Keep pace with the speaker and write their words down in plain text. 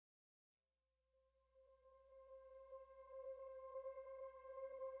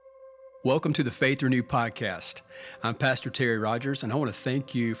Welcome to the Faith Renewed podcast. I'm Pastor Terry Rogers, and I want to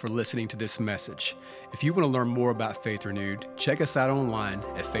thank you for listening to this message. If you want to learn more about Faith Renewed, check us out online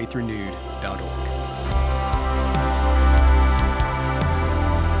at faithrenewed.org.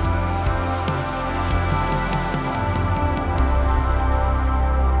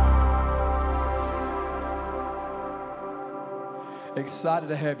 Excited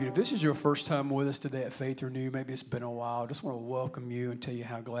to have you. If this is your first time with us today at Faith Renewed, maybe it's been a while, I just want to welcome you and tell you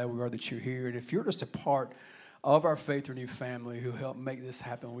how glad we are that you're here. And if you're just a part of our Faith Renewed family who helped make this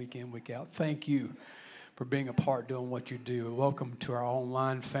happen week in, week out, thank you for being a part doing what you do. Welcome to our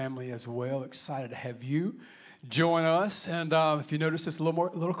online family as well. Excited to have you join us. And if you notice, it's a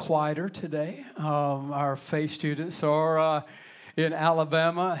little quieter today. Our faith students are in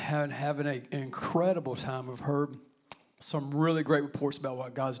Alabama having an incredible time. We've heard some really great reports about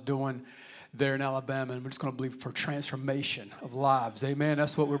what God's doing there in Alabama, and we're just going to believe for transformation of lives. Amen.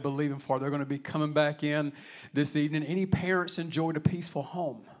 That's what we're believing for. They're going to be coming back in this evening. Any parents enjoyed a peaceful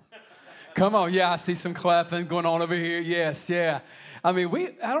home? Come on. Yeah, I see some clapping going on over here. Yes, yeah. I mean,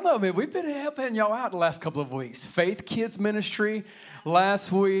 I don't know, man. We've been helping y'all out the last couple of weeks. Faith Kids Ministry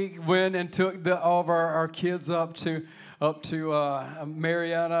last week went and took all of our kids up to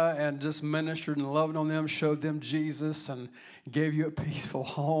Marietta and just ministered and loved on them, showed them Jesus, and gave you a peaceful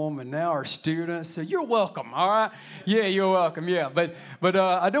home. And now our students say, you're welcome, all right? Yeah, you're welcome, yeah. But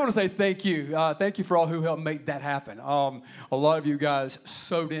I do want to say thank you. Thank you for all who helped make that happen. A lot of you guys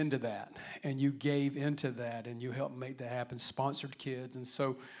sewed into that, and you gave into that, and you helped make that happen, sponsored kids. And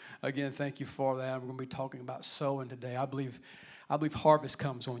so, again, thank you for that. We're going to be talking about sowing today. I believe harvest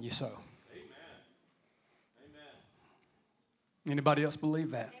comes when you sow. Anybody else believe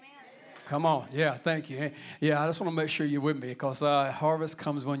that? Amen. Come on. Yeah, thank you. Yeah, I just want to make sure you're with me because harvest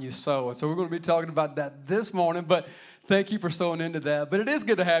comes when you sow. And so we're going to be talking about that this morning, but thank you for sowing into that. But it is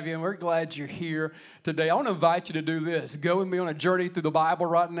good to have you, and we're glad you're here today. I want to invite you to do this. Go with me on a journey through the Bible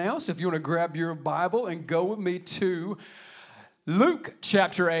right now. So if you want to grab your Bible and go with me to Luke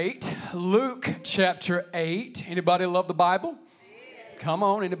chapter 8. Luke chapter 8. Anybody love the Bible? Yes. Come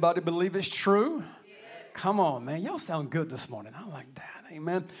on. Anybody believe it's true? Come on, man. Y'all sound good this morning. I like that.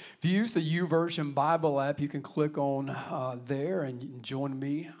 Amen. If you use the YouVersion Bible app, you can click on there and you can join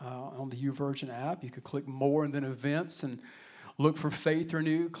me on the YouVersion app. You can click more and then events and look for Faith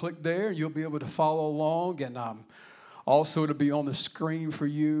Renewed. Click there and you'll be able to follow along. And also it'll be on the screen for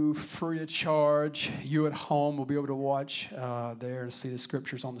you, free of charge. You at home will be able to watch there and see the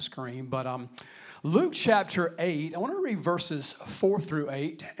scriptures on the screen. But Luke chapter 8, I want to read verses 4 through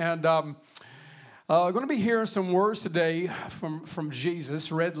 8. And we're going to be hearing some words today from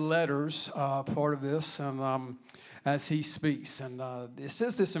Jesus, red letters, part of this, and as he speaks. And it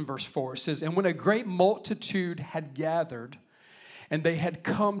says this in verse 4. It says, "And when a great multitude had gathered, and they had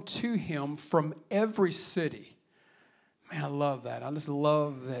come to him from every city." Man, I love that. I just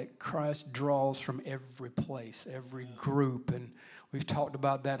love that Christ draws from every place, every group. And we've talked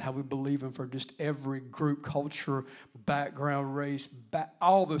about that, how we believe in for just every group, culture, background, race,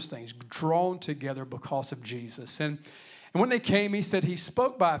 all those things drawn together because of Jesus. And when they came, he said he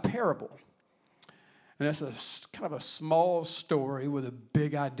spoke by a parable. And that's kind of a small story with a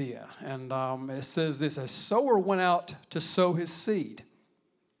big idea. And it says this: a sower went out to sow his seed.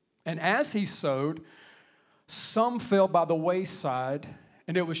 And as he sowed, some fell by the wayside,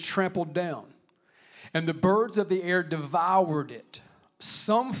 and it was trampled down. And the birds of the air devoured it.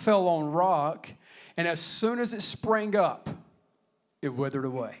 Some fell on rock, and as soon as it sprang up, it withered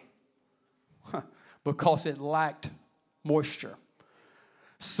away because it lacked moisture.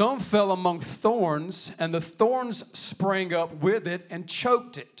 Some fell among thorns, and the thorns sprang up with it and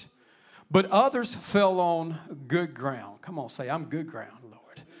choked it. But others fell on good ground. Come on, say, I'm good ground,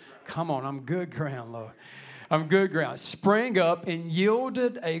 Lord. Come on, I'm good ground, Lord. I'm good ground. Sprang up and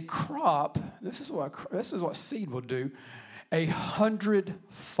yielded a crop. This is what seed will do.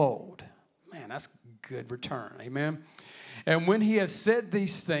 100-fold. Man, that's good return. Amen. And when he has said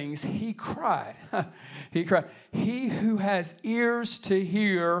these things, he cried. He cried, "He who has ears to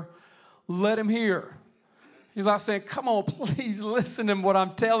hear, let him hear." He's like saying, come on, please listen to what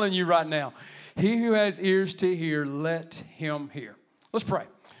I'm telling you right now. He who has ears to hear, let him hear. Let's pray.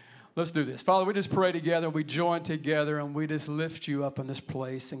 Let's do this. Father, we just pray together. We join together, and we just lift you up in this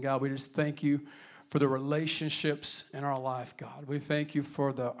place. And, God, we just thank you for the relationships in our life, God. We thank you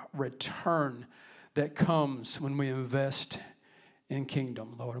for the return that comes when we invest in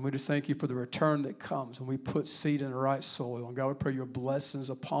kingdom, Lord. And we just thank you for the return that comes when we put seed in the right soil. And, God, we pray your blessings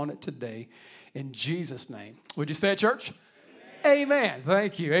upon it today in Jesus' name. Would you say it, church? Amen.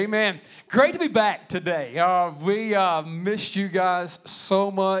 Thank you. Amen. Great to be back today. We missed you guys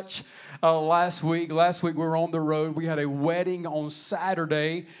so much. last week. Last week we were on the road. We had a wedding on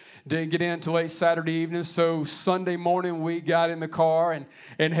Saturday. Didn't get in until late Saturday evening, so Sunday morning we got in the car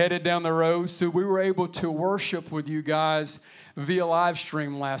and headed down the road. So we were able to worship with you guys via live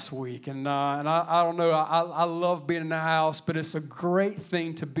stream last week. And I don't know, I love being in the house, but it's a great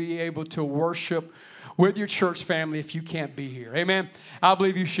thing to be able to worship with your church family if you can't be here. Amen. I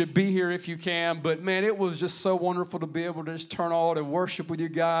believe you should be here if you can. But, man, it was just so wonderful to be able to just turn on and worship with you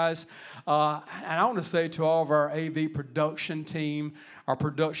guys. And I want to say to all of our AV production team, our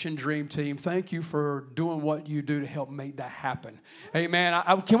production dream team, thank you for doing what you do to help make that happen. Amen.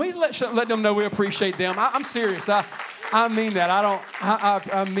 Can we let them know we appreciate them? I'm serious. I mean that.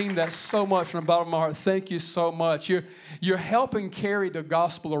 I mean that so much from the bottom of my heart. Thank you so much. You're helping carry the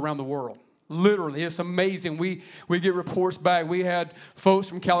gospel around the world. Literally, it's amazing. We get reports back. We had folks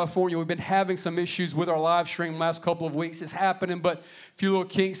from California. We've been having some issues with our live stream last couple of weeks. It's happening, but a few little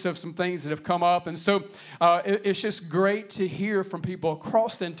kinks of some things that have come up. And so it's just great to hear from people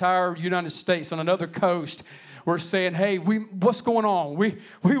across the entire United States on another coast. We're saying, hey, what's going on?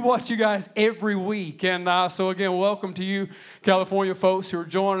 We watch you guys every week. And so, again, welcome to you, California folks who are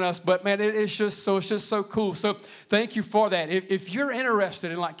joining us. But, man, it's just so cool. So thank you for that. If you're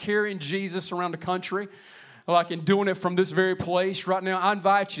interested in, like, carrying Jesus around the country, like in doing it from this very place right now, I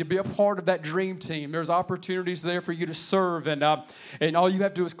invite you to be a part of that dream team. There's opportunities there for you to serve. And all you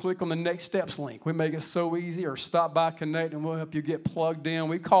have to do is click on the Next Steps link. We make it so easy. Or stop by Connect, and we'll help you get plugged in.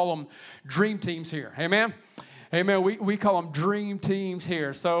 We call them dream teams here. Amen? Amen. We call them dream teams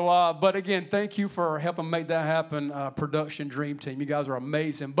here. So, but again, thank you for helping make that happen, production dream team. You guys are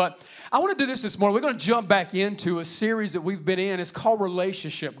amazing. But I want to do this morning. We're going to jump back into a series that we've been in. It's called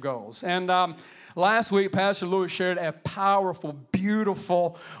Relationship Goals. And last week, Pastor Lewis shared a powerful,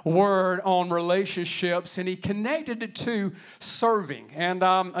 beautiful word on relationships, and he connected it to serving. And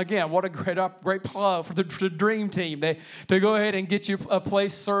again, what a great plug for the dream team to go ahead and get you a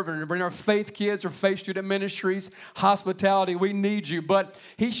place serving, to bring our faith kids or faith student ministries, hospitality. We need you. But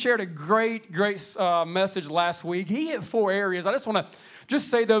he shared a great message last week. He hit 4 areas. I just want to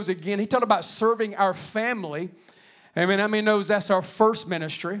say those again. He talked about serving our family. Amen. How many knows that's our first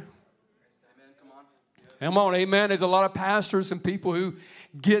ministry? Come on, amen. There's a lot of pastors and people who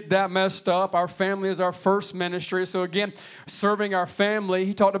get that messed up. Our family is our first ministry. So again, serving our family.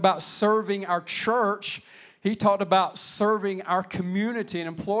 He talked about serving our church. He talked about serving our community and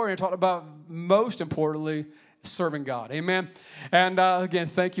employer. And he talked about, most importantly, serving God. Amen. And again,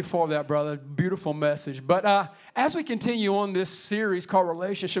 thank you for that, brother. Beautiful message. But as we continue on this series called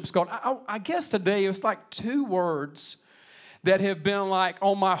Relationships Goals, I guess today it's like 2 words that have been like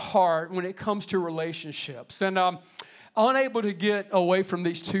on my heart when it comes to relationships. And I'm unable to get away from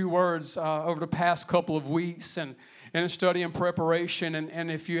these 2 words over the past couple of weeks and in study and preparation.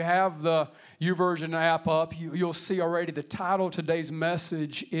 And if you have the YouVersion app up, you'll see already the title of today's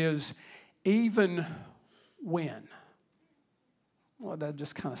message is Even When. Well, that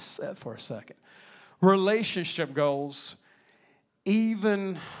just kind of set for a second. Relationship goals,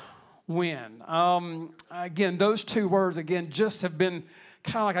 even when. Again, those 2 words, again, just have been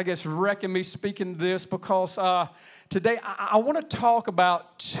kind of like, I guess, wrecking me speaking this because today I want to talk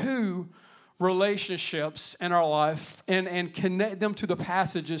about 2 relationships in our life and connect them to the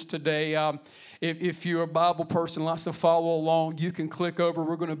passages today. If you're a Bible person, likes to follow along, you can click over.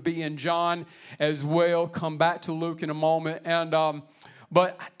 We're going to be in John as well. Come back to Luke in a moment. And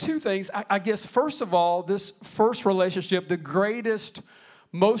but 2 things. I guess, first of all, this first relationship, the greatest,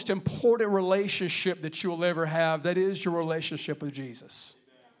 most important relationship that you'll ever have, that is your relationship with Jesus.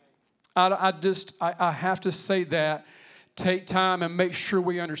 I have to say that. Take time and make sure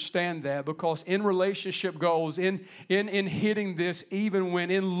we understand that, because in relationship goals, in hitting this, even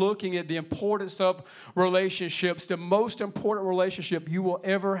when in looking at the importance of relationships, the most important relationship you will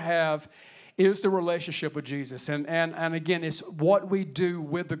ever have is the relationship with Jesus. And again, it's what we do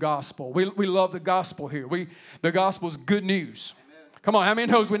with the gospel. We love the gospel here. The gospel is good news. Come on, how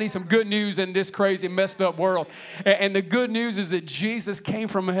many knows we need some good news in this crazy, messed up world? And the good news is that Jesus came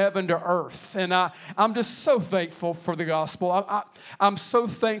from heaven to earth. And I'm just so thankful for the gospel. I'm so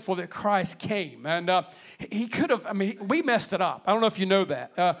thankful that Christ came. And he could have, we messed it up. I don't know if you know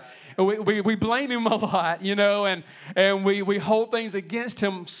that. We blame him a lot, and we hold things against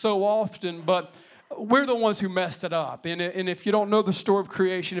him so often. But we're the ones who messed it up. And if you don't know the story of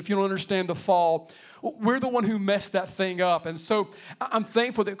creation, if you don't understand the fall, we're the one who messed that thing up. And so I'm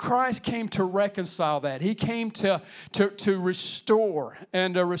thankful that Christ came to reconcile that. He came to restore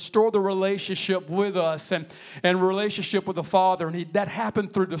and to restore the relationship with us and relationship with the Father. And that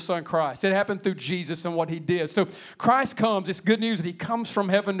happened through the Son Christ. It happened through Jesus and what He did. So Christ comes. It's good news that He comes from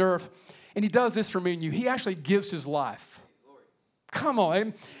heaven to earth. And He does this for me and you. He actually gives His life. Come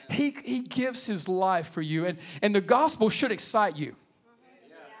on. He gives His life for you. And the gospel should excite you.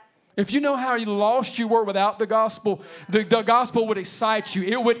 If you know how lost you were without the gospel, the gospel would excite you.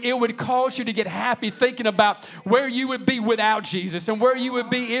 It would cause you to get happy thinking about where you would be without Jesus and where you would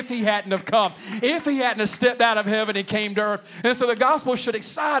be if He hadn't have come, if He hadn't have stepped out of heaven and came to earth. And so the gospel should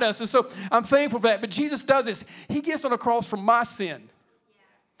excite us. And so I'm thankful for that. But Jesus does this. He gets on the cross for my sin.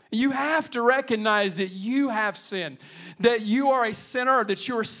 You have to recognize that you have sinned, that you are a sinner, that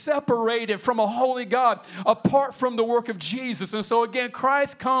you are separated from a holy God apart from the work of Jesus. And so again,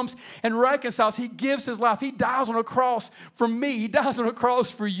 Christ comes and reconciles. He gives His life. He dies on a cross for me. He dies on a cross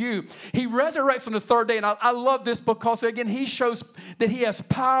for you. He resurrects on the third day. And I love this because again, He shows that He has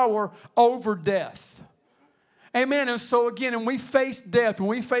power over death. Amen. And so again, when we face death, when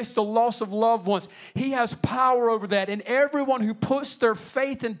we face the loss of loved ones, He has power over that. And everyone who puts their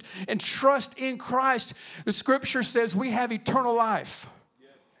faith and trust in Christ, the Scripture says we have eternal life.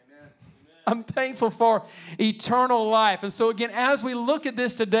 I'm thankful for eternal life. And so again, as we look at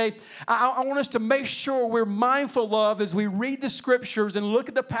this today, I want us to make sure we're mindful of, as we read the Scriptures and look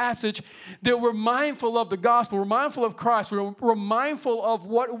at the passage, that we're mindful of the gospel. We're mindful of Christ. We're mindful of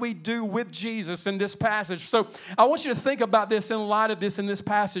what we do with Jesus in this passage. So I want you to think about this in light of this in this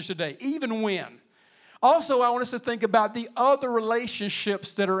passage today, even when. Also, I want us to think about the other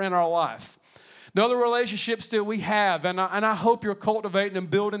relationships that are in our life. The other relationships that we have, and I hope you're cultivating and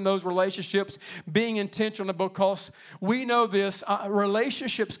building those relationships, being intentional, because we know this,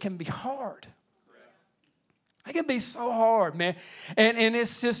 relationships can be hard. It can be so hard, man. And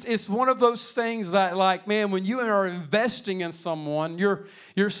it's one of those things that, like, man, when you are investing in someone,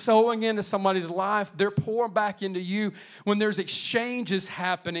 you're sowing into somebody's life, they're pouring back into you. When there's exchanges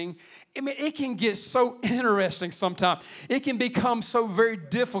happening, I mean, it can get so interesting sometimes. It can become so very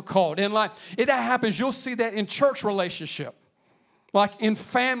difficult. And like, if that happens, you'll see that in church relationship. Like in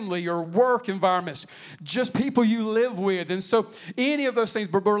family or work environments, just people you live with. And so any of those things,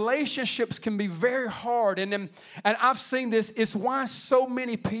 but relationships can be very hard. And I've seen this, it's why so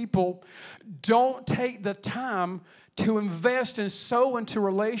many people don't take the time to invest and sow into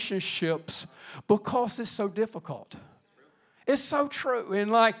relationships, because it's so difficult. It's so true.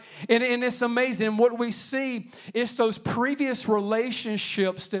 And it's amazing. What we see is those previous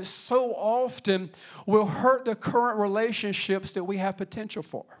relationships that so often will hurt the current relationships that we have potential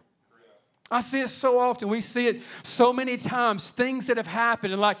for. I see it so often. We see it so many times, things that have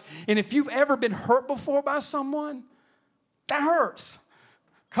happened. And if you've ever been hurt before by someone, that hurts.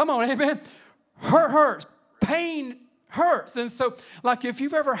 Come on, amen. Hurt hurts. Pain hurts. And so, like, if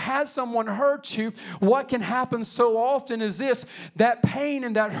you've ever had someone hurt you, what can happen so often is this: that pain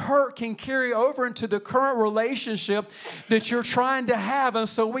and that hurt can carry over into the current relationship that you're trying to have. And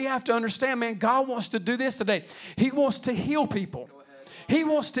so we have to understand, man, God wants to do this today. He wants to heal people. He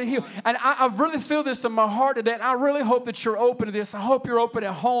wants to heal. And I really feel this in my heart today. And I really hope that you're open to this. I hope you're open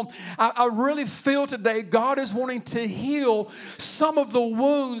at home. I really feel today God is wanting to heal some of the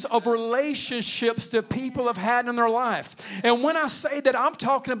wounds of relationships that people have had in their life. And when I say that, I'm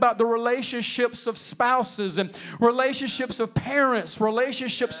talking about the relationships of spouses and relationships of parents,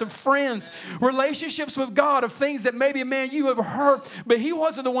 relationships of friends, relationships with God, of things that maybe, man, you have hurt, but He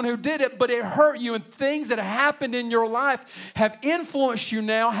wasn't the one who did it, but it hurt you. And things that happened in your life have influenced you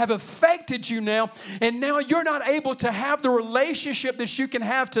now, have affected you now, and now you're not able to have the relationship that you can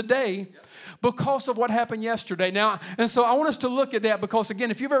have today because of what happened yesterday. Now, and so I want us to look at that, because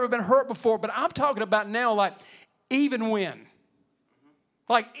again, if you've ever been hurt before, but I'm talking about now, like, even when.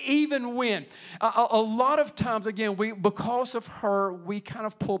 Like, even when. A lot of times, again, because of her, we kind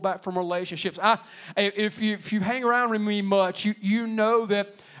of pull back from relationships. If you hang around with me much, you know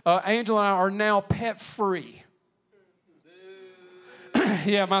that Angel and I are now pet-free.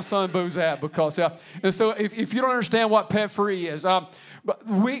 Yeah, my son boos that because, and so if you don't understand what pet-free is, but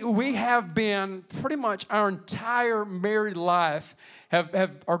we have been pretty much our entire married life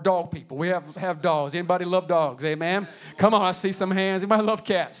are dog people. We have dogs. Anybody love dogs? Amen? Come on, I see some hands. Anybody love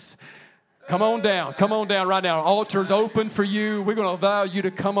cats? Come on down. Come on down right now. Our altar's open for you. We're going to allow you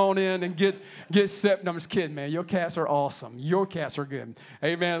to come on in and get set. No, I'm just kidding, man. Your cats are awesome. Your cats are good.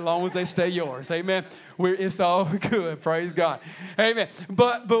 Amen. As long as they stay yours. Amen. It's all good. Praise God. Amen.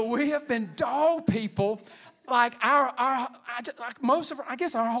 But we have been dog people like like most of our, I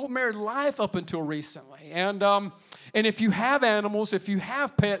guess our whole married life up until recently. And if you have animals, if you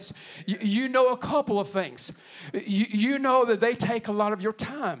have pets, you know a couple of things. You know that they take a lot of your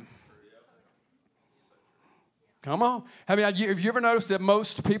time. Come on. I mean, have you ever noticed that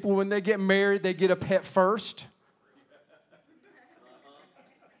most people, when they get married, they get a pet first?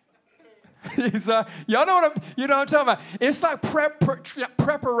 Y'all know what I'm talking about. It's like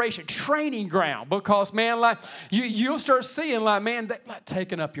preparation, training ground. Because, man, like you'll start seeing, like, man, they're like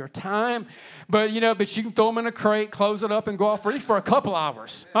taking up your time. But you can throw them in a crate, close it up, and go off at least for a couple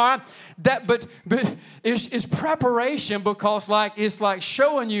hours. All right. But it's preparation because, like, it's like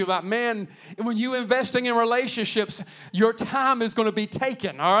showing you, like, man, when you investing in relationships, your time is going to be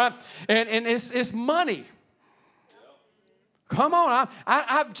taken. All right. And it's money. Come on,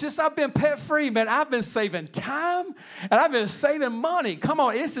 I've been pet free, man. I've been saving time and I've been saving money. Come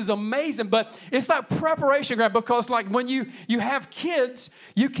on, this is amazing. But it's like preparation ground because, like, when you have kids,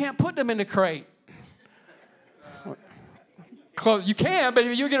 you can't put them in the crate. You can, but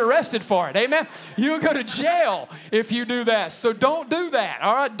you get arrested for it. Amen. You'll go to jail if you do that. So don't do that.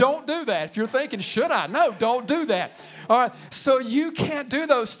 All right, don't do that. If you're thinking, should I? No, don't do that. All right, so you can't do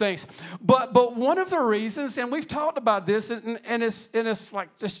those things. But one of the reasons, and we've talked about this, and it's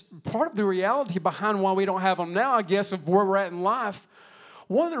like just part of the reality behind why we don't have them now, I guess, of where we're at in life.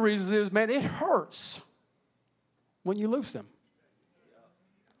 One of the reasons is, man, it hurts when you lose them.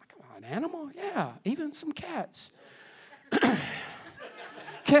 Like an animal? Yeah, even some cats.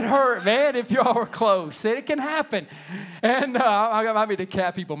 Can hurt, man, if y'all are close. It can happen. And I mean, the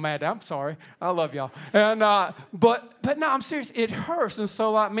cat people mad. I'm sorry. I love y'all. And but no, I'm serious. It hurts. And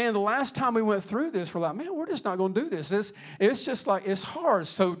so, like, man, the last time we went through this, we're like, man, we're just not going to do this. It's just like, it's hard.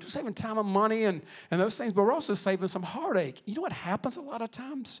 So saving time and money and those things, but we're also saving some heartache. You know what happens a lot of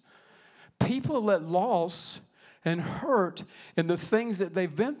times? People let loss and hurt and the things that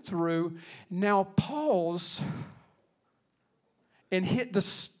they've been through now pause and hit the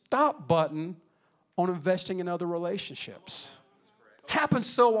stop button on investing in other relationships. Happens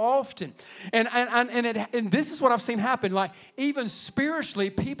so often. And this is what I've seen happen. Like, even spiritually,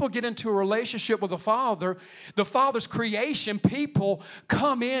 people get into a relationship with the Father's creation. People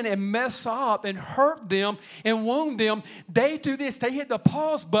come in and mess up and hurt them and wound them. They do this. They hit the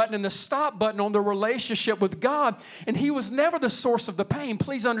pause button and the stop button on their relationship with God. And He was never the source of the pain.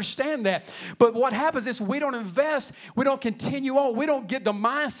 Please understand that. But what happens is we don't invest. We don't continue on. We don't get the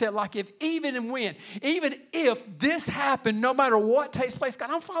mindset like even if this happened, no matter what takes place, God,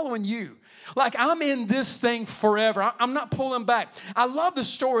 I'm following you. Like, I'm in this thing forever. I'm not pulling back. I love the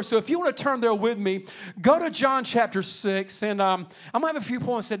story. So if you want to turn there with me, go to John chapter 6. And I'm going to have a few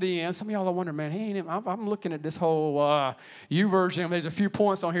points at the end. Some of y'all are wondering, man, I'm looking at this whole YouVersion. There's a few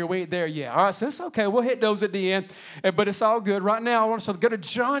points on here. We ain't there yet. All right, so it's okay. We'll hit those at the end. But it's all good. Right now, I want us to go to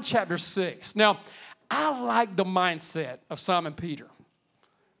John chapter 6. Now, I like the mindset of Simon Peter.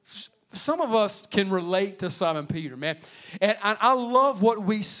 Some of us can relate to Simon Peter, man. And I love what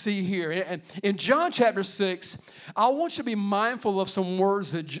we see here. And in John chapter 6, I want you to be mindful of some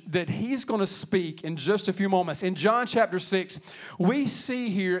words that he's going to speak in just a few moments. In John chapter 6, we see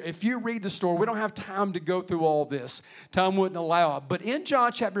here, if you read the story, we don't have time to go through all this. Time wouldn't allow it. But in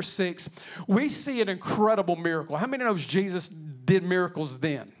John chapter 6, we see an incredible miracle. How many knows Jesus did miracles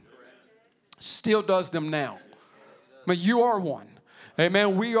then? Still does them now. I mean, you are one.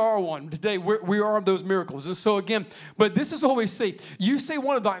 Amen. We are one. Today, we are those miracles. And so again, but this is what we see. You see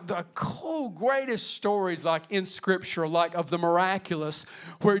one of the cool, greatest stories like in Scripture, like of the miraculous,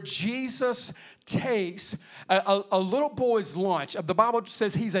 where Jesus takes a little boy's lunch. The Bible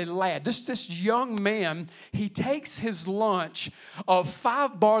says he's a lad. This young man, he takes his lunch of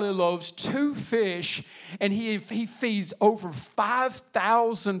 5 barley loaves, 2 fish, and he feeds over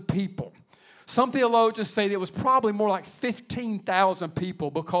 5,000 people. Some theologians say that it was probably more like 15,000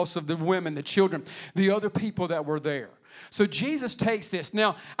 people because of the women, the children, the other people that were there. So Jesus takes this.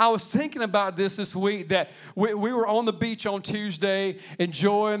 Now, I was thinking about this week that we were on the beach on Tuesday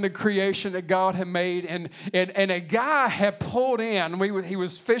enjoying the creation that God had made, and a guy had pulled in. He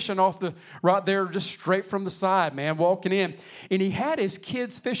was fishing right there just straight from the side, man, walking in, and he had his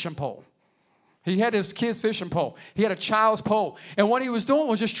kid's fishing pole. He had his kid's fishing pole. He had a child's pole. And what he was doing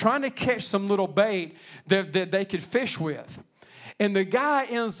was just trying to catch some little bait that they could fish with. And the guy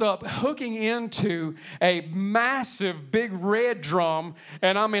ends up hooking into a massive, big red drum.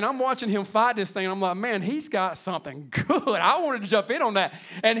 And I mean, I'm watching him fight this thing. I'm like, man, he's got something good. I wanted to jump in on that.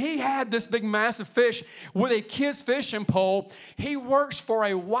 And he had this big, massive fish with a kid's fishing pole. He works for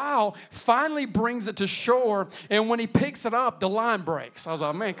a while, finally brings it to shore. And when he picks it up, the line breaks. I was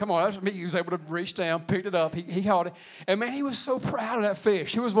like, man, come on. He was able to reach down, picked it up. He held it. And man, he was so proud of that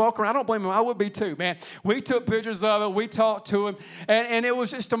fish. He was walking around. I don't blame him. I would be too, man. We took pictures of it. We talked to him. And it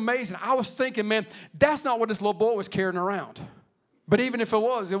was just amazing. I was thinking, man, that's not what this little boy was carrying around. But even if it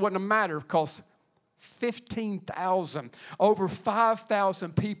was, it wouldn't have mattered because 15,000, over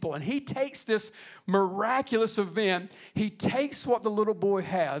 5,000 people. And he takes this miraculous event. He takes what the little boy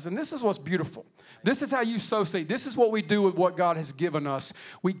has. And this is what's beautiful. This is how you sow seed. This is what we do with what God has given us.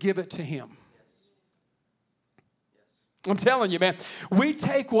 We give it to him. I'm telling you, man, we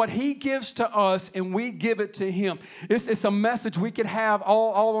take what he gives to us and we give it to him. It's a message we could have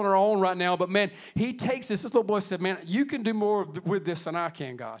all on our own right now, but man, he takes this. This little boy said, man, you can do more with this than I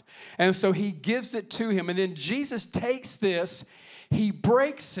can, God. And so he gives it to him. And then Jesus takes this, he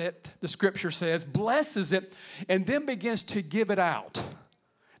breaks it, the scripture says, blesses it, and then begins to give it out.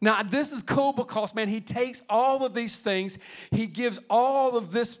 Now, this is cool because, man, he takes all of these things. He gives all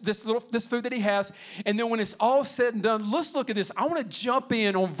of this food that he has. And then when it's all said and done, let's look at this. I want to jump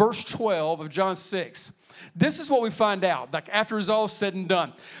in on verse 12 of John 6. This is what we find out, like after it's all said and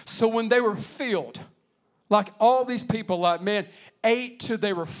done. So when they were filled, like all these people, like, man, ate till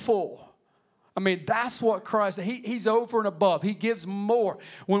they were full. I mean, that's what Christ, he's over and above. He gives more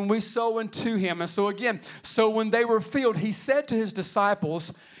when we sow into him. And so again, so when they were filled, he said to his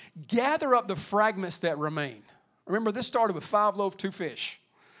disciples, gather up the fragments that remain. Remember, this started with 5 loaves, 2 fish.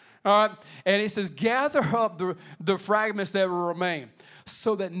 All right? And he says, gather up the fragments that will remain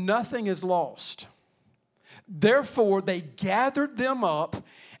so that nothing is lost. Therefore, they gathered them up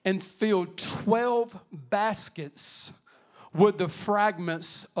and filled 12 baskets with the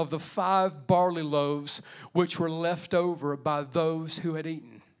fragments of the 5 barley loaves which were left over by those who had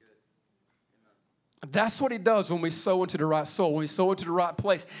eaten. That's what he does when we sow into the right soul, when we sow into the right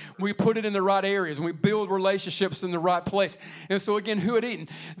place, when we put it in the right areas, when we build relationships in the right place. And so again, who had eaten?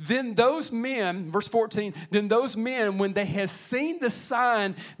 Then those men, verse 14, then those men, when they had seen the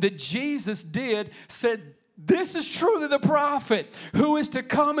sign that Jesus did, said, this is truly the prophet who is to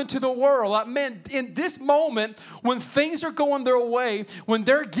come into the world. Like, man, in this moment, when things are going their way, when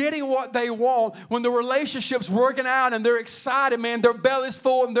they're getting what they want, when the relationship's working out and they're excited, man, their belly's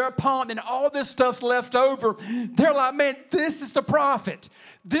full and they're pumped and all this stuff's left over, they're like, man, this is the prophet.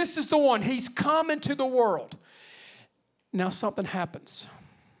 This is the one. He's come into the world. Now something happens.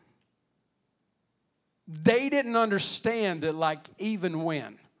 They didn't understand that, like, even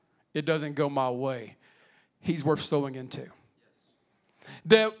when it doesn't go my way, he's worth sowing into.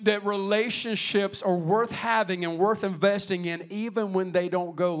 That relationships are worth having and worth investing in even when they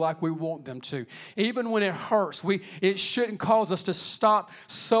don't go like we want them to. Even when it hurts, it shouldn't cause us to stop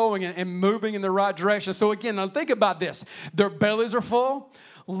sowing and moving in the right direction. So again, now think about this. Their bellies are full,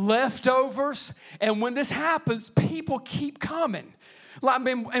 leftovers, and when this happens, people keep coming. Like,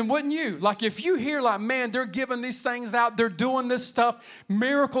 and wouldn't you? Like, if you hear, like, man, they're giving these things out, they're doing this stuff,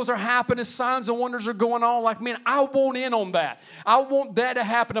 miracles are happening, signs and wonders are going on, like, man, I want in on that. I want that to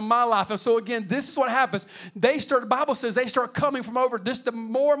happen in my life. And so, again, this is what happens. The Bible says they start coming from over this, the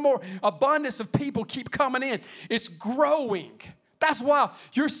more and more abundance of people keep coming in. It's growing. That's why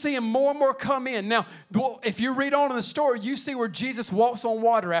you're seeing more and more come in. Now, if you read on in the story, you see where Jesus walks on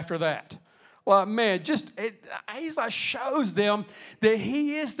water after that. Well, man, he's like shows them that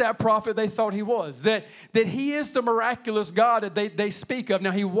he is that prophet they thought he was, that he is the miraculous God that they speak of.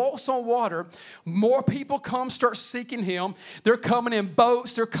 Now, he walks on water. More people come, start seeking him. They're coming in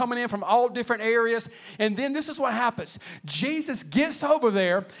boats. They're coming in from all different areas. And then this is what happens. Jesus gets over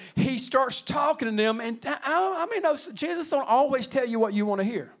there. He starts talking to them. And Jesus don't always tell you what you want to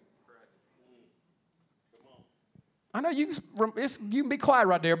hear. I know you can be quiet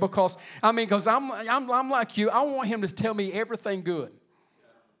right there because I'm like you. I want him to tell me everything good.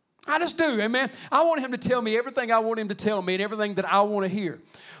 I just do, amen. I want him to tell me everything I want him to tell me and everything that I want to hear.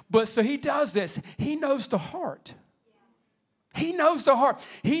 But so he does this. He knows the heart. He knows the heart.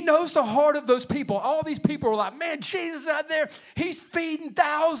 He knows the heart of those people. All these people are like, man, Jesus out there, he's feeding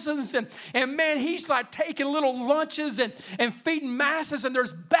thousands. And man, he's like taking little lunches and feeding masses. And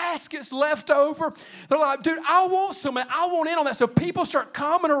there's baskets left over. They're like, dude, I want some. I want in on that. So people start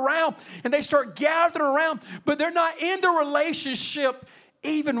coming around and they start gathering around. But they're not in the relationship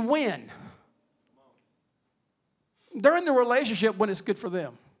even when. They're in the relationship when it's good for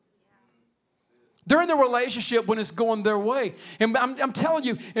them. They're in the relationship when it's going their way. And I'm telling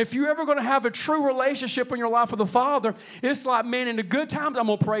you, if you're ever going to have a true relationship in your life with the Father, it's like, man, in the good times, I'm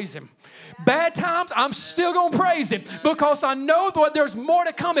going to praise Him. Bad times, I'm still going to praise Him because I know that there's more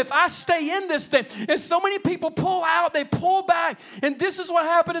to come if I stay in this thing. And so many people pull out, they pull back. And this is what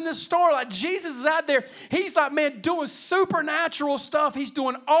happened in this story. Like Jesus is out there. He's like, man, doing supernatural stuff. He's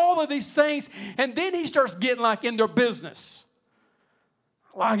doing all of these things. And then he starts getting like in their business.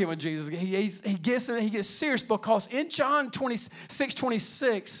 I like it when Jesus, he gets serious because in John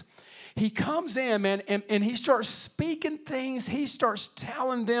 26:26, he comes in, man, and he starts speaking things. He starts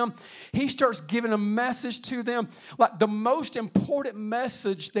telling them. He starts giving a message to them, like the most important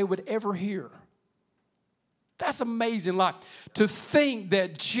message they would ever hear. That's amazing. Like to think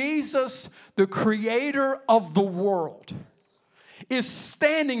that Jesus, the creator of the world, is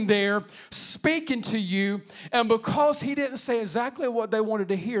standing there speaking to you, and because he didn't say exactly what they wanted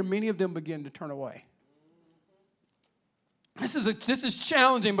to hear, many of them begin to turn away. This is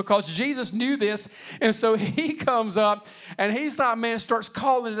challenging because Jesus knew this, and so he comes up and he's like, man, starts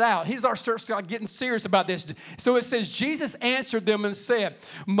calling it out. He starts like getting serious about this. So it says, Jesus answered them and said,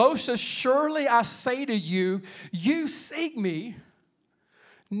 most assuredly I say to you, you seek me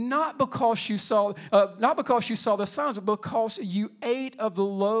not because you saw the signs, but because you ate of the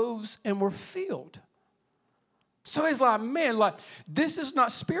loaves and were filled. So he's like, man, like this is not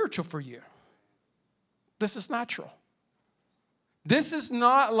spiritual for you. This is natural. This is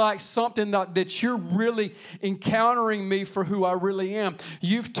not like something that you're really encountering me for who I really am.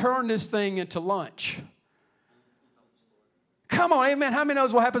 You've turned this thing into lunch. Come on, amen. How many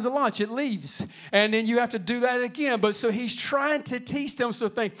knows what happens at lunch? It leaves. And then you have to do that again. But so he's trying to teach them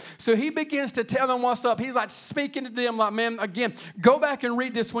something. So he begins to tell them what's up. He's like speaking to them like, man, again, go back and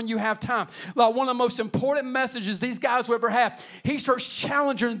read this when you have time. Like one of the most important messages these guys will ever have. He starts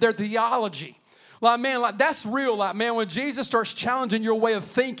challenging their theology. Like, man, like that's real. Like, man, when Jesus starts challenging your way of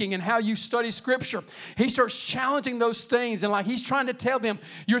thinking and how you study Scripture, he starts challenging those things. And like he's trying to tell them,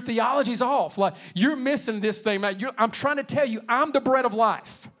 your theology's off. Like, you're missing this thing, man. I'm trying to tell you, I'm the bread of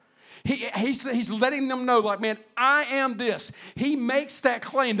life. He's letting them know, like, man, I am this. He makes that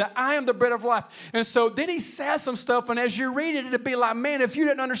claim that I am the bread of life. And so then he says some stuff, and as you read it, it'd be like, man, if you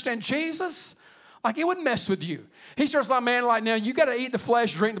didn't understand Jesus, like it would mess with you. He starts like, man, like now you got to eat the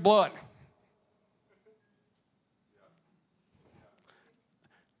flesh, drink the blood.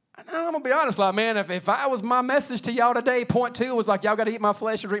 I'm going to be honest, like, man, if I was my message to y'all today, point 2 was like, y'all got to eat my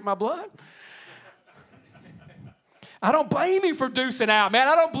flesh and drink my blood. I don't blame you for deucing out, man.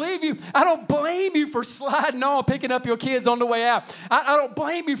 I don't blame you for sliding on, picking up your kids on the way out. I don't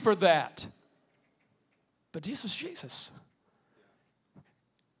blame you for that. But this is Jesus.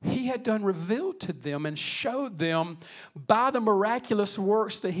 He had done revealed to them and showed them by the miraculous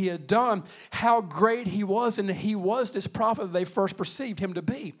works that he had done how great he was, and that he was this prophet that they first perceived him to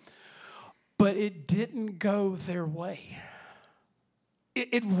be. But it didn't go their way.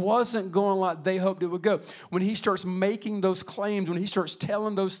 It wasn't going like they hoped it would go. When he starts making those claims, when he starts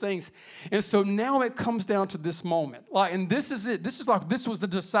telling those things. And so now it comes down to this moment. Like, and this is it. This was the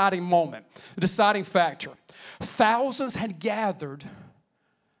deciding moment, the deciding factor. Thousands had gathered,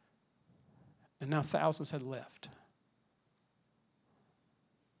 and now thousands had left.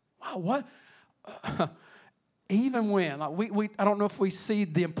 Wow, what? Even when, like I don't know if we see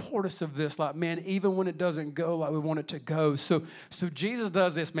the importance of this, like, man, even when it doesn't go like we want it to go. So Jesus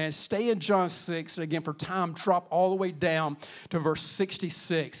does this, man. Stay in John 6, and again, for time, drop all the way down to verse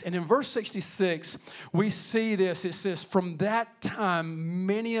 66. And in verse 66, we see this. It says, from that time,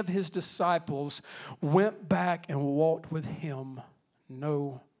 many of his disciples went back and walked with him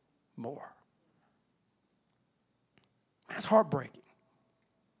no more. That's heartbreaking.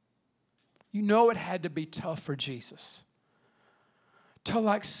 You know it had to be tough for Jesus to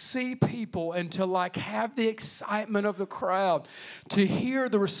like see people and to like have the excitement of the crowd, to hear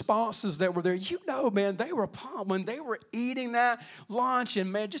the responses that were there. You know, man, they were pumped when they were eating that lunch, and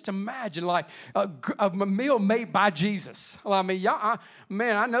man, just imagine like a meal made by Jesus. Well, I mean, y'all,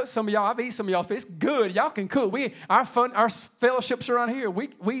 I know some of y'all. I've eaten some of y'all. It's good. Y'all can cook. Our fellowships around here. We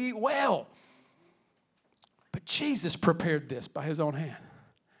eat well. But Jesus prepared this by his own hand.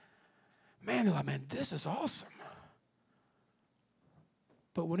 Man, they're like, man, this is awesome.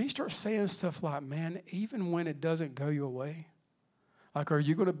 But when he starts saying stuff like, man, even when it doesn't go your way, like, are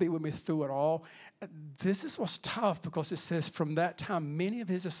you going to be with me through it all? This is what's tough, because it says from that time, many of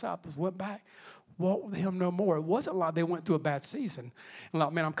his disciples went back, walked with him no more. It wasn't like they went through a bad season and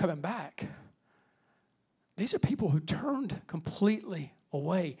like, man, I'm coming back. These are people who turned completely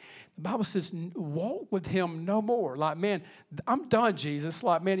away. The Bible says, walk with him no more. Like, man, I'm done, Jesus.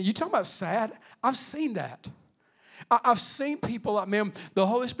 Like, man, you talking about sad? I've seen that. I've seen people, like, man, the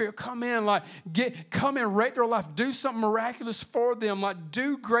Holy Spirit come in, like, come in, wreck their life, do something miraculous for them, like,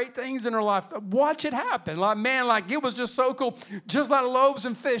 do great things in their life. Watch it happen. Like, man, like, it was just so cool. Just like loaves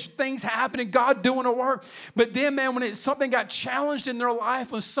and fish, things happening, God doing the work. But then, man, when something got challenged in their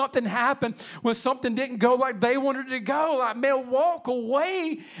life, when something happened, when something didn't go like they wanted it to go, like, man, walk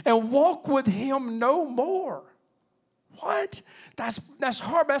away and walk with him no more. What? That's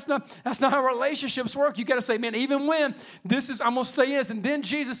hard. That's not how relationships work. You got to say, man, even when this is, I'm going to say this. And then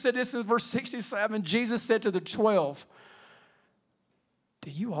Jesus said this in verse 67. Jesus said to the 12,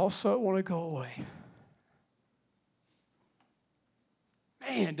 do you also want to go away?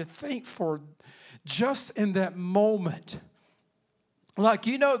 Man, to think for just in that moment, like,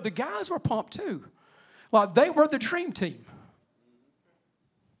 you know, the guys were pumped too. Like, they were the dream team.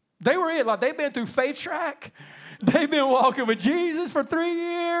 They were it. Like, they've been through Faith Track. They've been walking with Jesus for 3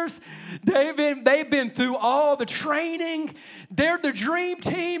 years. They've been through all the training. They're the dream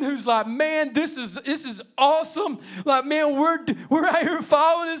team who's like, man, this is awesome. Like, man, we're out here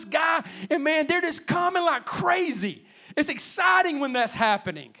following this guy. And, man, they're just coming like crazy. It's exciting when that's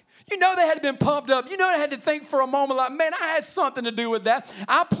happening. You know they had been pumped up. You know they had to think for a moment like, man, I had something to do with that.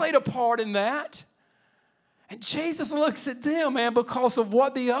 I played a part in that. And Jesus looks at them, man, because of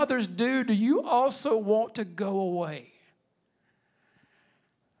what the others do you also want to go away?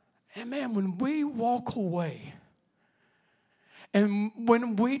 And, man, when we walk away and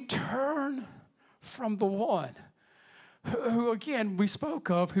when we turn from the one who, again, we spoke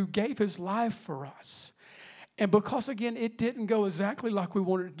of, who gave his life for us, and because, again, it didn't go exactly like we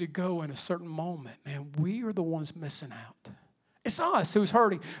wanted it to go in a certain moment, man, we are the ones missing out. It's us who's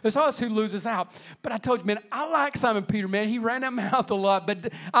hurting. It's us who loses out. But I told you, man, I like Simon Peter, man. He ran that mouth a lot,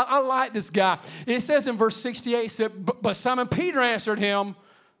 but I like this guy. It says in verse 68, it said, but Simon Peter answered him,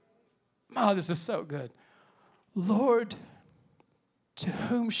 oh, this is so good. Lord, to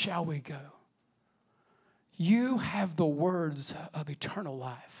whom shall we go? You have the words of eternal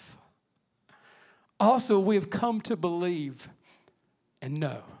life. Also, we have come to believe and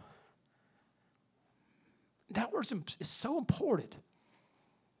know. That word is so important.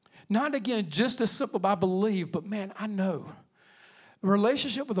 Not, again, just as simple, I believe, but, man, I know.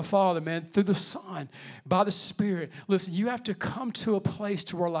 Relationship with the Father, man, through the Son, by the Spirit. Listen, you have to come to a place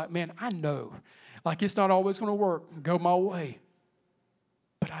to where, like, man, I know. Like, it's not always going to work, go my way.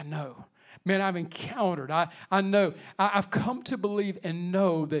 But I know. Man, I've encountered, I know. I've come to believe and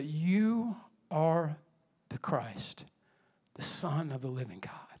know that you are the Christ, the Son of the living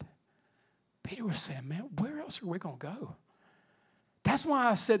God. Peter was saying, man, where else are we going to go? That's why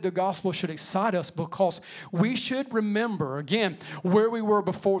I said the gospel should excite us, because we should remember, again, where we were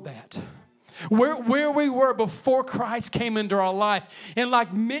before that. Where we were before Christ came into our life. And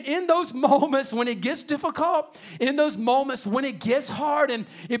like in those moments when it gets difficult, in those moments when it gets hard and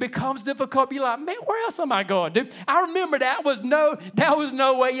it becomes difficult, you're like, man, where else am I going, dude? I remember that was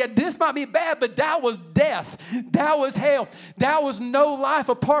no way. Yeah, this might be bad, but that was death. That was hell. That was no life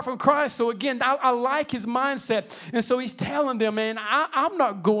apart from Christ. So again, I like his mindset. And so he's telling them, man, I'm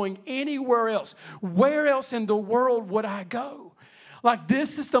not going anywhere else. Where else in the world would I go? Like,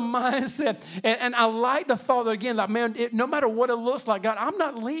 this is the mindset. And I like the thought that, again, like, man, no matter what it looks like, God, I'm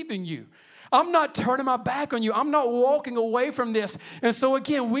not leaving you. I'm not turning my back on you. I'm not walking away from this. And so,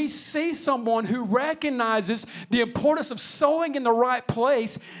 again, we see someone who recognizes the importance of sowing in the right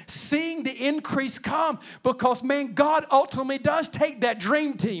place, seeing the increase come, because, man, God ultimately does take that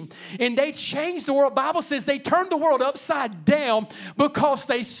dream team and they change the world. The Bible says they turned the world upside down because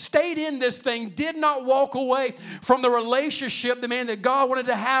they stayed in this thing, did not walk away from the relationship, the man that God wanted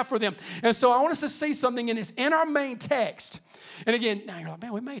to have for them. And so I want us to see something in this, in our main text. And again, now you're like,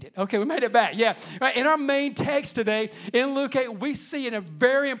 man, we made it. Okay, we made it back. Yeah. Right. In our main text today, in Luke 8, we see in a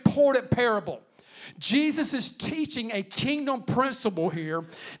very important parable. Jesus is teaching a kingdom principle here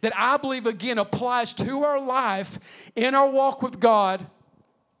that I believe, again, applies to our life, in our walk with God,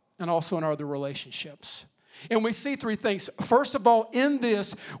 and also in our other relationships. And we see three things. First of all, in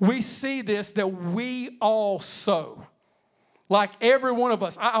this, we see this, that we all sow. Like every one of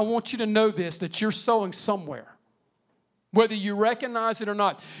us, I want you to know this, that you're sowing somewhere. Whether you recognize it or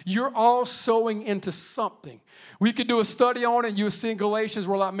not, you're all sowing into something. We could do a study on it, and you will see in Galatians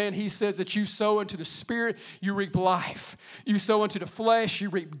where, like, man, he says that you sow into the Spirit, you reap life. You sow into the flesh, you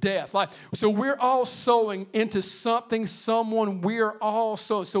reap death. Like, so we're all sowing into something, someone. We're all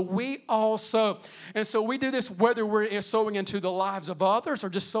sowing. So we all sow. And so we do this whether we're sowing into the lives of others or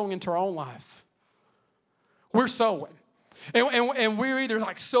just sowing into our own life. We're sowing. And we're either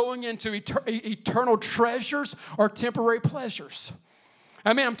like sowing into eternal treasures or temporary pleasures.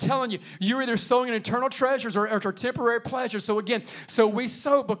 I mean, I'm telling you, you're either sowing in eternal treasures or temporary pleasures. So again, so we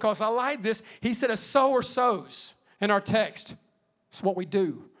sow because I like this. He said a sower sows in our text. It's what we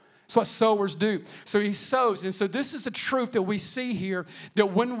do. It's what sowers do. So he sows. And so this is the truth that we see here, that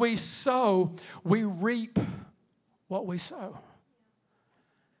when we sow, we reap what we sow.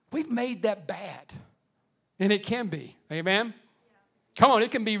 We've made that bad. And it can be. Amen? Come on,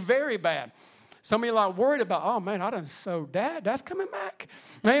 it can be very bad. Some of you are like worried about, oh man, I done sowed Dad. That's coming back.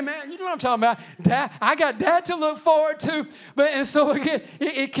 Amen. You know what I'm talking about. Dad, I got Dad to look forward to. And so again,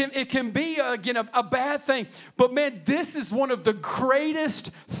 it can be again a bad thing. But man, this is one of the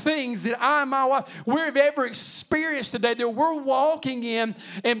greatest things that I and my wife we've ever experienced today. That we're walking in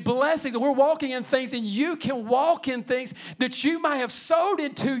blessings. We're walking in things, and you can walk in things that you might have sowed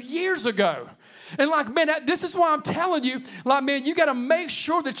into years ago. And like, man, this is why I'm telling you, like, man, you got to make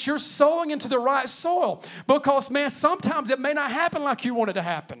sure that you're sowing into the right soil. Because, man, sometimes it may not happen like you want it to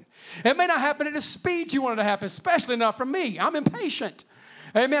happen. It may not happen at the speed you want it to happen, especially not for me. I'm impatient.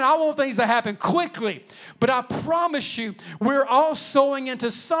 Amen. I want things to happen quickly. But I promise you, we're all sowing into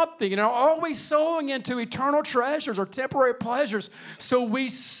something. And are we sowing into eternal treasures or temporary pleasures? So we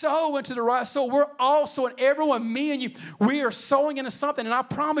sow into the right soul. We're all sowing, everyone, me and you, we are sowing into something. And I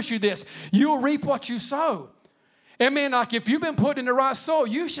promise you this, you'll reap what you sow. Amen. Like if you've been put in the right soil,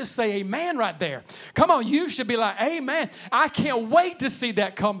 you should say amen right there. Come on, you should be like, amen. I can't wait to see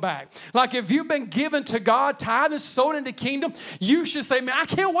that come back. Like if you've been given to God, tithed and sowed into kingdom, you should say, man, I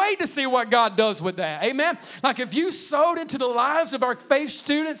can't wait to see what God does with that. Amen. Like if you sowed into the lives of our faith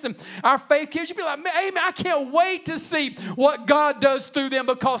students and our faith kids, you'd be like, amen, I can't wait to see what God does through them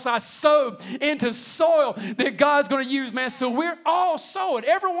because I sowed into soil that God's going to use, man. So we're all sowing,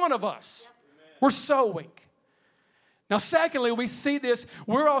 every one of us. We're sowing. Now, secondly, we see this,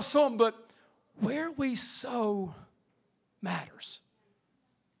 we're all sowing, but where we sow matters.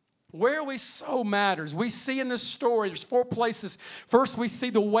 Where we sow matters. We see in this story, there's 4 places. First, we see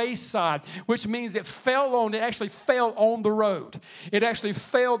the wayside, which means it actually fell on the road. It actually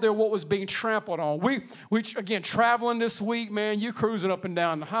fell there what was being trampled on. We again, traveling this week, man, you cruising up and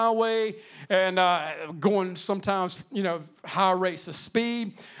down the highway and going sometimes, high rates of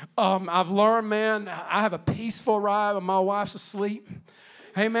speed. I've learned, man, I have a peaceful ride when my wife's asleep.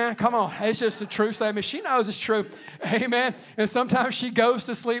 Amen. Come on. It's just the truth statement. She knows it's true. Amen. And sometimes she goes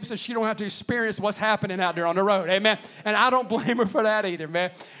to sleep so she don't have to experience what's happening out there on the road. Amen. And I don't blame her for that either,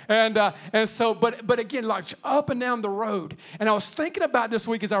 man. And so, but again, like up and down the road. And I was thinking about this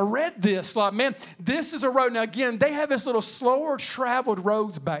week as I read this, like, man, this is a road. Now, again, they have this little slower traveled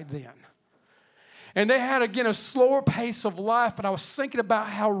roads back then. And they had, again, a slower pace of life, but I was thinking about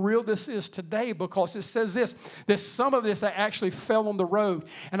how real this is today because it says this, that some of this actually fell on the road.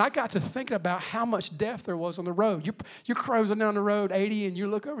 And I got to thinking about how much death there was on the road. You're cruising down the road 80 and you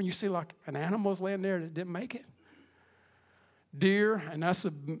look over and you see like an animal's laying there that didn't make it. Deer, and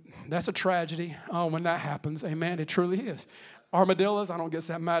that's a tragedy when that happens. Amen, it truly is. Armadillos, I don't guess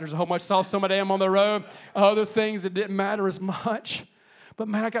that matters a whole much. Saw some of them on the road. Other things that didn't matter as much. But,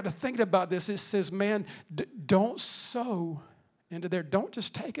 man, I got to thinking about this. It says, man, don't sow into there. Don't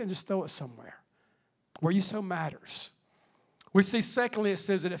just take it and just throw it somewhere. Where you sow matters. We see, secondly, it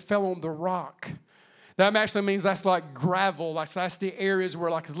says that it fell on the rock. That actually means that's like gravel. Like that's the areas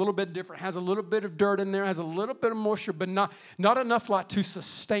where like it's a little bit different. Has a little bit of dirt in there. Has a little bit of moisture, but not enough like to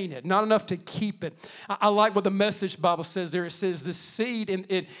sustain it. Not enough to keep it. I like what the Message Bible says there. It says the seed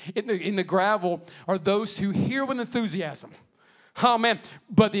in the gravel are those who hear with enthusiasm. Oh, man,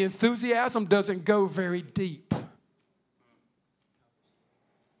 but the enthusiasm doesn't go very deep.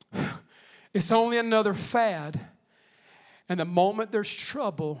 It's only another fad, and the moment there's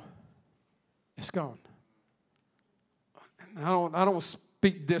trouble, it's gone. I don't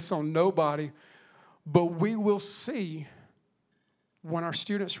speak this on nobody, but we will see when our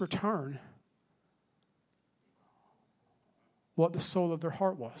students return what the soul of their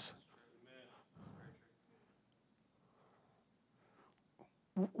heart was.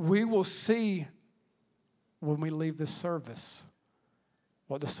 We will see when we leave this service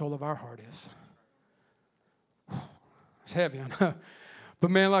what the soul of our heart is. It's heavy, I know.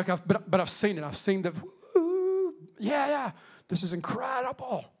 But man, but I've seen it. I've seen the, yeah, this is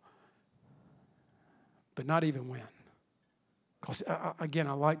incredible. But not even when. Because, again,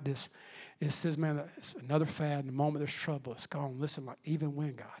 I like this. It says, man, it's another fad. The moment there's trouble, it's gone. Listen, like, even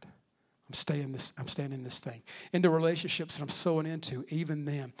when, God. I'm staying in this thing. In the relationships that I'm sowing into, even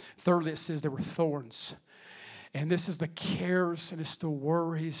then. Thirdly, it says there were thorns. And this is the cares and it's the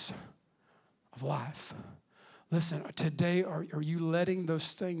worries of life. Listen, today, are you letting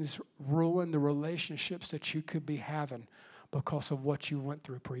those things ruin the relationships that you could be having because of what you went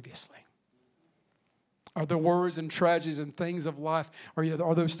through previously? Are the worries and tragedies and things of life, are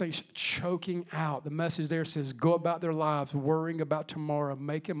those things choking out? The message there says, go about their lives worrying about tomorrow,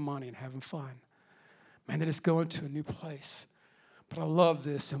 making money and having fun. Man, that is going to a new place. But I love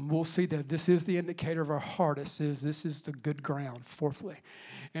this, and we'll see that this is the indicator of our heart. It says this is the good ground, fourthly.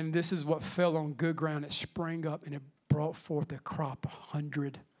 And this is what fell on good ground. It sprang up, and it brought forth a crop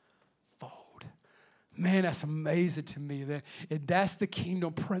 100-fold. Man, that's amazing to me. That's the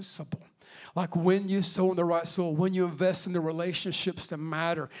kingdom principle. Like when you sow in the right soil, when you invest in the relationships that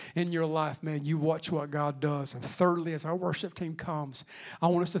matter in your life, man, you watch what God does. And thirdly, as our worship team comes, I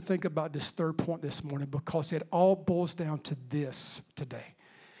want us to think about this third point this morning, because it all boils down to this today.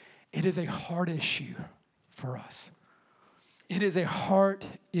 It is a heart issue for us. It is a heart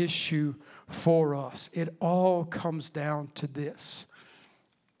issue for us. It all comes down to this.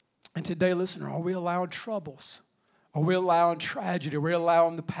 And today, listener, are we allowing troubles? Are we allowing tragedy? Are we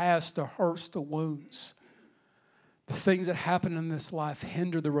allowing the past, the hurts, the wounds? The things that happen in this life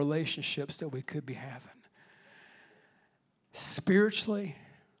hinder the relationships that we could be having. Spiritually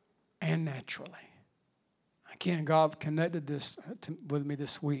and naturally. Again, God connected this with me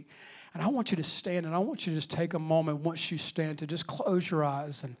this week. And I want you to stand, and I want you to just take a moment once you stand to just close your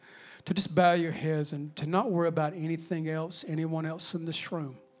eyes and to just bow your heads and to not worry about anything else, anyone else in this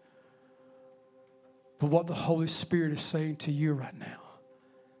room. But what the Holy Spirit is saying to you right now.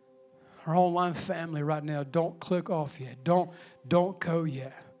 Our online family right now, don't click off yet. Don't go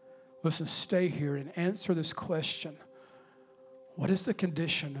yet. Listen, stay here and answer this question. What is the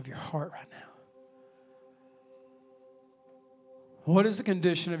condition of your heart right now? What is the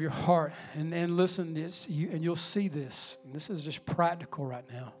condition of your heart? And listen, and you'll see this. And this is just practical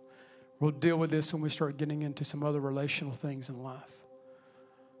right now. We'll deal with this when we start getting into some other relational things in life.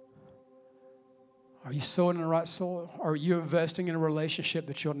 Are you sowing in the right soil? Are you investing in a relationship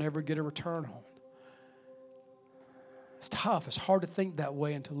that you'll never get a return on? It's tough. It's hard to think that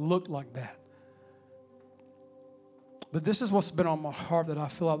way and to look like that. But this is what's been on my heart that I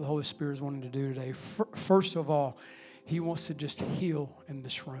feel like the Holy Spirit is wanting to do today. First of all, He wants to just heal in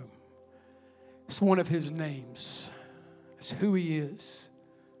this room. It's one of His names. It's who He is.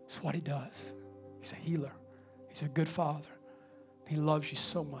 It's what He does. He's a healer. He's a good Father. He loves you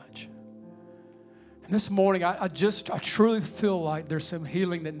so much. And this morning, I truly feel like there's some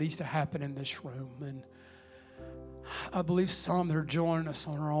healing that needs to happen in this room. And I believe some that are joining us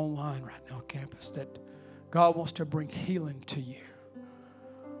on our online right now, campus, that God wants to bring healing to you.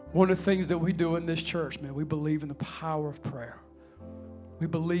 One of the things that we do in this church, man, we believe in the power of prayer. We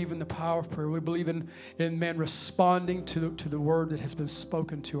believe in the power of prayer. We believe in man, responding to the word that has been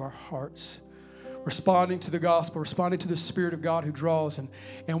spoken to our hearts. Responding to the gospel, responding to the Spirit of God who draws. And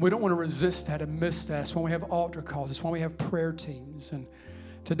we don't want to resist that and miss that. It's when we have altar calls. It's when we have prayer teams. And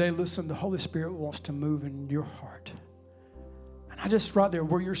today, listen, the Holy Spirit wants to move in your heart. And I just, right there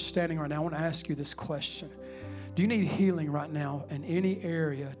where you're standing right now, I want to ask you this question. Do you need healing right now in any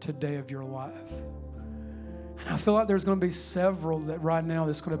area today of your life? And I feel like there's going to be several that right now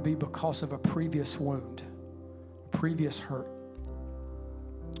that's going to be because of a previous wound, a previous hurt,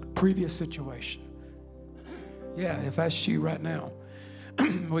 previous situation. Yeah, if that's you right now,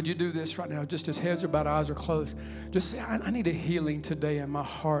 would you do this right now? Just as heads are bowed, eyes are closed. Just say, I need a healing today in my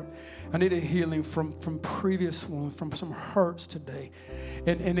heart. I need a healing from previous wounds, from some hurts today.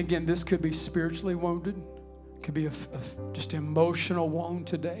 And again, this could be spiritually wounded. It could be just emotional wound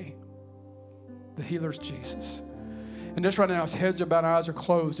today. The healer's Jesus. And just right now, as heads are bowed, eyes are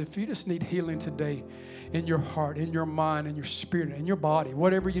closed, if you just need healing today in your heart, in your mind, in your spirit, in your body,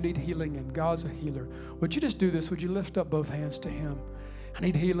 whatever you need healing in, God's a healer. Would you just do this? Would you lift up both hands to Him? I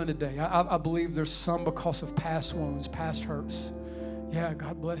need healing today. I believe there's some because of past wounds, past hurts. Yeah,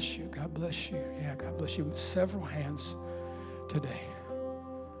 God bless you. God bless you. Yeah, God bless you. Several hands today.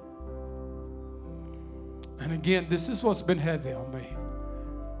 And again, this is what's been heavy on me.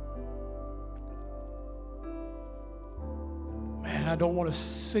 Man, I don't want to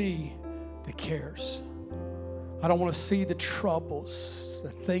see the cares. I don't want to see the troubles, the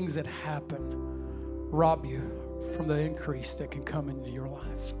things that happen, rob you from the increase that can come into your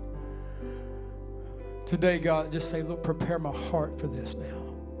life. Today, God, just say, look, prepare my heart for this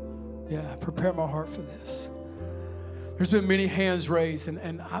now. Yeah, prepare my heart for this. There's been many hands raised,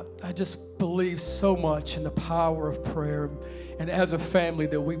 and I just believe so much in the power of prayer And as a family,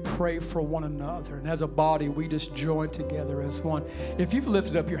 that we pray for one another. And as a body, we just join together as one. If you've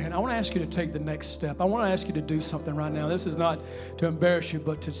lifted up your hand, I want to ask you to take the next step. I want to ask you to do something right now. This is not to embarrass you,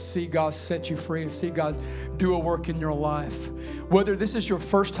 but to see God set you free, to see God do a work in your life. Whether this is your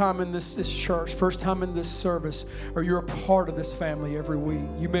first time in this church, first time in this service, or you're a part of this family every week.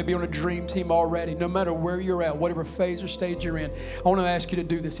 You may be on a dream team already. No matter where you're at, whatever phase or stage you're in, I want to ask you to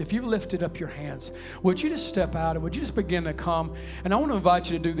do this. If you've lifted up your hands, would you just step out and would you just begin to come? And I want to invite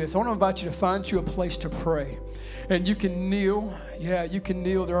you to do this. I want to invite you to find you a place to pray. And you can kneel. Yeah, you can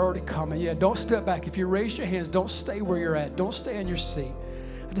kneel. They're already coming. Yeah, don't step back. If you raise your hands, don't stay where you're at. Don't stay in your seat.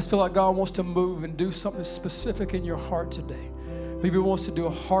 I just feel like God wants to move and do something specific in your heart today. I believe He wants to do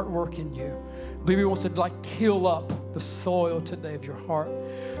a heart work in you. I believe He wants to till up the soil today of your heart.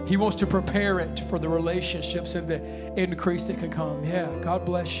 He wants to prepare it for the relationships and the increase that can come. Yeah, God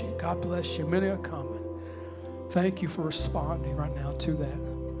bless you. God bless you. Many are coming. Thank you for responding right now to that.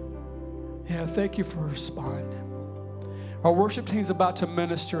 Yeah, thank you for responding. Our worship team is about to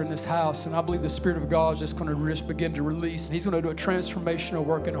minister in this house, and I believe the Spirit of God is just going to just begin to release, and He's going to do a transformational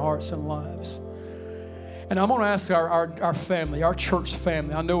work in hearts and lives. And I'm going to ask our family, our church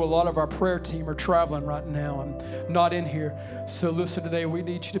family. I know a lot of our prayer team are traveling right now and not in here. So listen, today we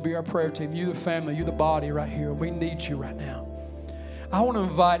need you to be our prayer team. You the family, you the body right here. We need you right now. I want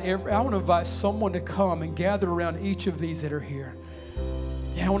to invite someone to come and gather around each of these that are here.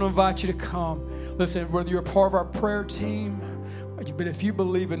 Yeah, I want to invite you to come. Listen, whether you're a part of our prayer team, but if you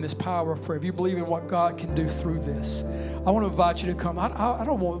believe in this power of prayer, if you believe in what God can do through this, I want to invite you to come. I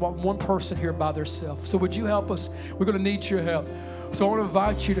don't want one person here by themselves. So would you help us? We're going to need your help. So I want to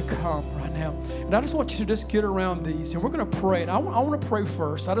invite you to come right now. And I just want you to just get around these. And we're going to pray. And I want to pray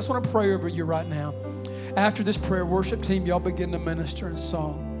first. I just want to pray over you right now. After this prayer, worship team, y'all begin to minister in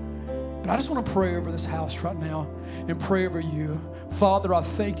song. But I just want to pray over this house right now and pray over you. Father, I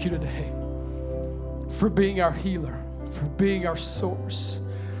thank you today for being our healer, for being our source,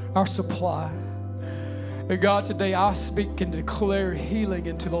 our supply. And God, today I speak and declare healing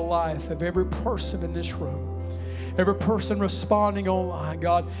into the life of every person in this room, every person responding online,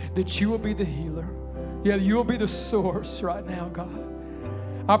 God, that you will be the healer. Yeah, you will be the source right now, God.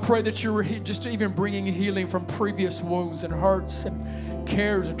 I pray that you're just even bringing healing from previous wounds and hurts and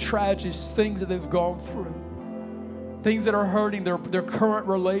cares and tragedies, things that they've gone through, things that are hurting their current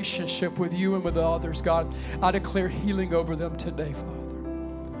relationship with you and with others. God, I declare healing over them today, Father.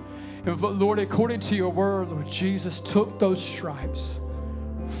 And Lord, according to your word, Lord, Jesus took those stripes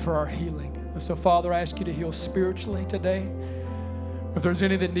for our healing. And so, Father, I ask you to heal spiritually today. If there's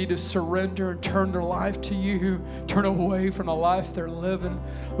any that need to surrender and turn their life to you, turn away from the life they're living,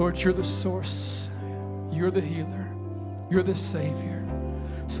 Lord, you're the source. You're the healer. You're the Savior.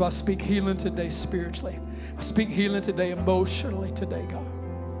 So I speak healing today spiritually. I speak healing today emotionally today, God.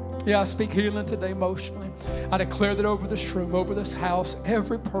 Yeah, I speak healing today emotionally. I declare that over this room, over this house,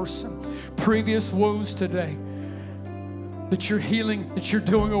 every person, previous wounds today, that you're healing, that you're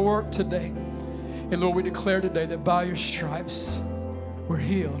doing a work today. And Lord, we declare today that by your stripes, we're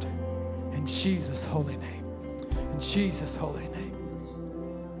healed in Jesus' holy name. In Jesus' holy name.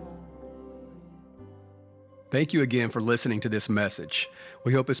 Thank you again for listening to this message.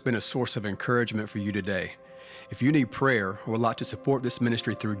 We hope it's been a source of encouragement for you today. If you need prayer or would like to support this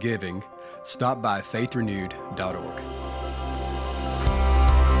ministry through giving, stop by faithrenewed.org.